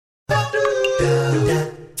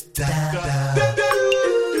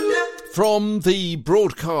From the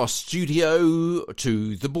broadcast studio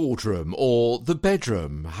to the boardroom or the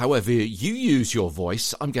bedroom, however you use your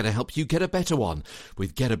voice, I'm going to help you get a better one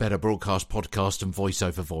with Get a Better Broadcast Podcast and Voice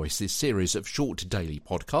Over Voice, this series of short daily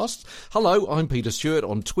podcasts. Hello, I'm Peter Stewart.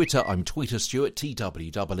 On Twitter, I'm Tweeter Stewart,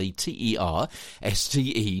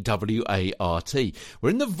 TWEETERSTEWART. We're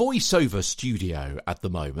in the voiceover studio at the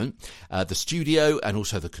moment. The studio and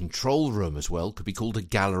also the control room as well could be called a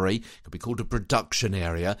gallery, could be called a production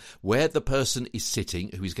area, where the person is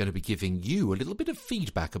sitting who is going to be giving you a little bit of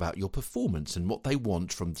feedback about your performance and what they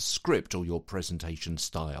want from the script or your presentation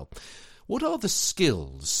style. What are the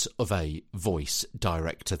skills of a voice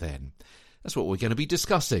director then? That's what we're going to be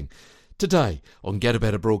discussing today on Get a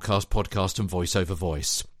Better Broadcast Podcast and Voice Over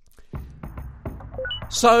Voice.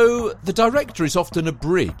 So, the director is often a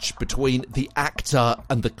bridge between the actor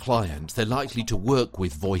and the client. They're likely to work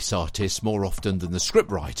with voice artists more often than the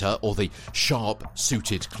scriptwriter or the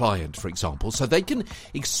sharp-suited client, for example, so they can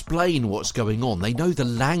explain what's going on. They know the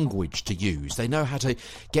language to use. They know how to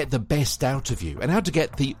get the best out of you and how to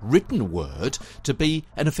get the written word to be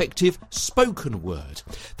an effective spoken word.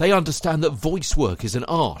 They understand that voice work is an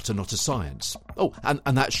art and not a science. Oh,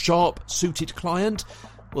 and that sharp-suited client?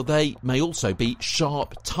 Well, they may also be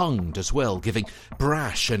sharp-tongued as well, giving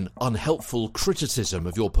brash and unhelpful criticism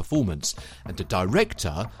of your performance. And a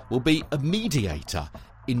director will be a mediator,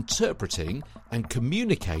 interpreting and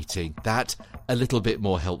communicating that a little bit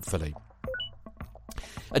more helpfully.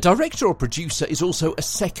 A director or producer is also a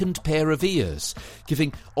second pair of ears,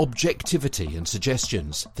 giving objectivity and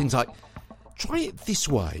suggestions. Things like, try it this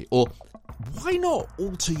way, or why not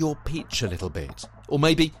alter your pitch a little bit? Or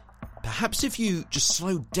maybe, perhaps if you just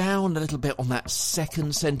slow down a little bit on that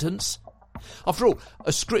second sentence. After all,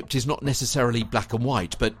 a script is not necessarily black and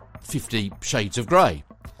white, but 50 shades of grey.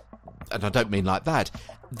 And I don't mean like that.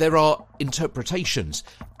 There are interpretations,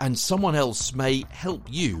 and someone else may help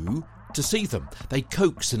you to see them. They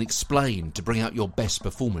coax and explain to bring out your best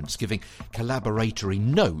performance, giving collaboratory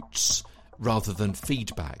notes rather than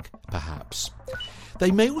feedback, perhaps. They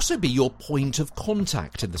may also be your point of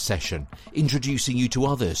contact in the session, introducing you to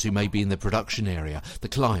others who may be in the production area, the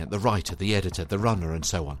client, the writer, the editor, the runner, and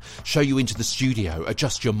so on. Show you into the studio,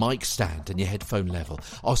 adjust your mic stand and your headphone level,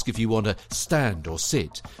 ask if you want to stand or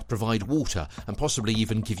sit, provide water, and possibly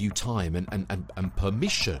even give you time and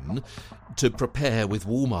permission to prepare with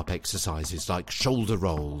warm-up exercises like shoulder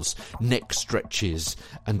rolls, neck stretches,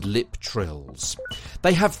 and lip trills.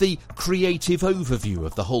 They have the creative overview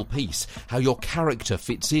of the whole piece, how your character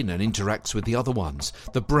fits in and interacts with the other ones,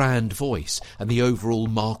 the brand voice, and the overall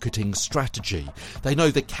marketing strategy. They know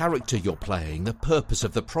the character you're playing, the purpose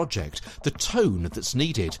of the project, the tone that's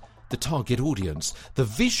needed, the target audience, the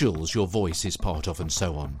visuals your voice is part of, and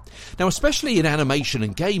so on. Now, especially in animation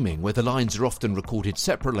and gaming, where the lines are often recorded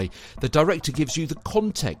separately, the director gives you the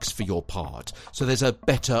context for your part, so there's a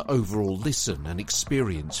better overall listen and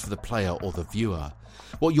experience for the player or the viewer.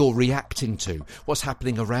 What you're reacting to, what's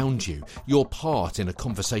happening around you, your part in a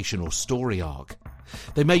conversation or story arc.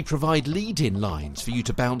 They may provide lead-in lines for you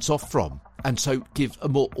to bounce off from, and so give a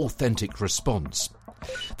more authentic response.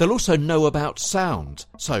 They'll also know about sound,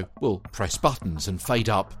 so we'll press buttons and fade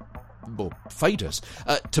up, or faders,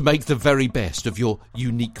 to make the very best of your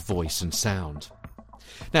unique voice and sound.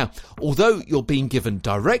 Now, although you're being given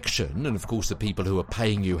direction, and of course the people who are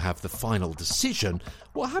paying you have the final decision,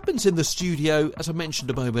 what happens in the studio, as I mentioned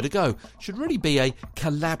a moment ago, should really be a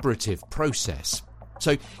collaborative process.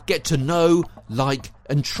 So get to know, like,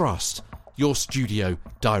 and trust your studio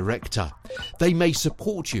director. They may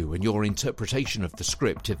support you in your interpretation of the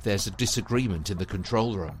script if there's a disagreement in the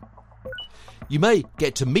control room. You may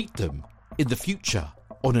get to meet them in the future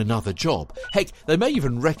on another job. Heck, they may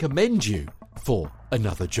even recommend you for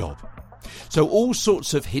another job. So all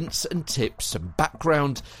sorts of hints and tips and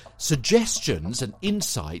background suggestions and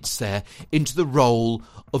insights there into the role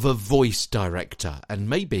of a voice director. And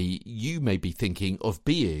maybe you may be thinking of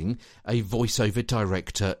being a voiceover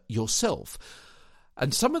director yourself.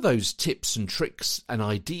 And some of those tips and tricks and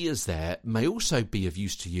ideas there may also be of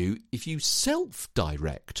use to you if you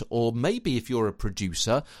self-direct, or maybe if you're a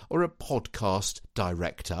producer or a podcast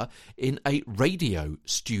director in a radio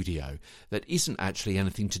studio that isn't actually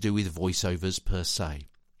anything to do with voiceovers per se.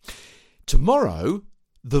 Tomorrow,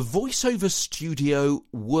 the voiceover studio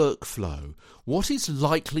workflow. What is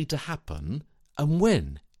likely to happen and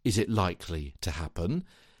when is it likely to happen?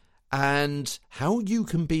 And how you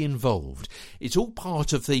can be involved. It's all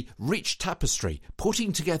part of the rich tapestry,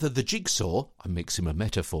 putting together the jigsaw, I'm mixing my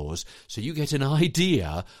metaphors, so you get an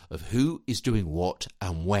idea of who is doing what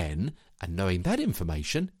and when And knowing that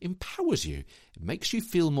information empowers you. It makes you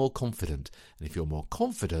feel more confident. And if you're more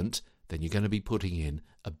confident, then you're going to be putting in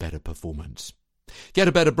a better performance. Get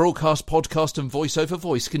a Better Broadcast podcast and Voice Over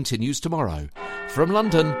Voice continues tomorrow. From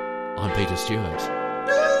London, I'm Peter Stewart.